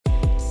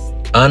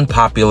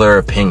unpopular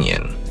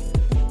opinion.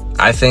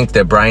 I think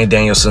that Bryan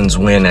Danielson's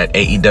win at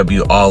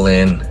AEW All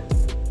In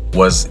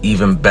was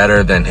even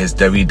better than his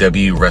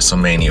WWE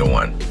Wrestlemania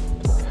one.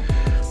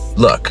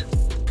 Look,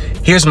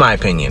 here's my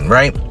opinion,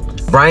 right?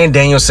 Bryan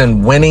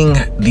Danielson winning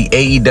the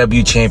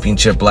AEW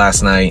championship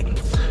last night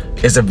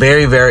is a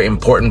very, very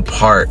important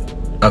part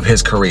of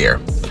his career.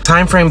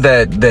 Time frame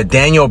that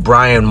Daniel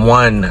Bryan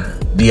won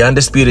the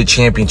undisputed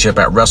championship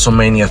at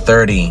WrestleMania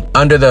 30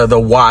 under the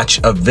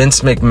watch of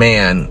Vince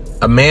McMahon,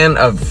 a man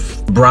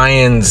of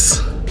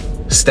Bryan's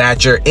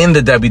stature in the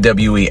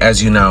WWE,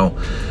 as you know,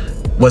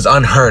 was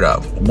unheard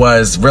of,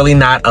 was really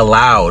not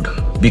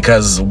allowed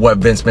because what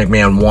Vince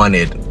McMahon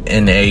wanted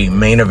in a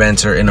main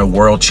eventer, in a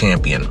world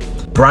champion.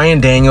 Bryan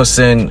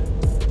Danielson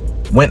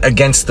went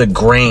against the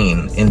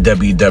grain in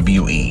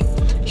WWE.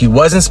 He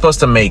wasn't supposed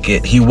to make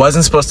it. He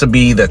wasn't supposed to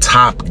be the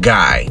top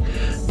guy,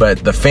 but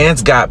the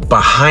fans got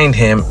behind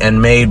him and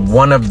made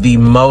one of the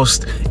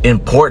most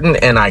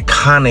important and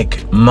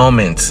iconic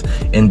moments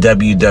in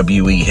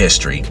WWE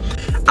history.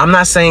 I'm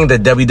not saying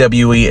that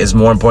WWE is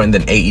more important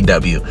than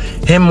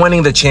AEW. Him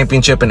winning the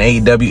championship in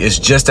AEW is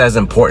just as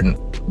important.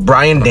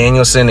 Bryan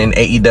Danielson in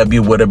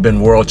AEW would have been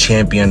world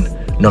champion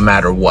no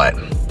matter what.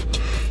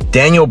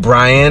 Daniel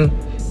Bryan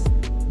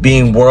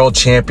being world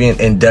champion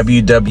in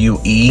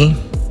WWE,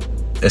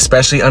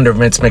 especially under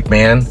Vince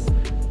McMahon,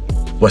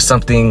 was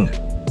something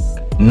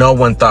no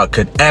one thought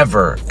could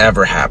ever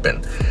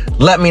happen.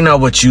 Let me know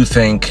what you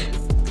think.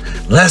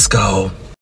 Let's go.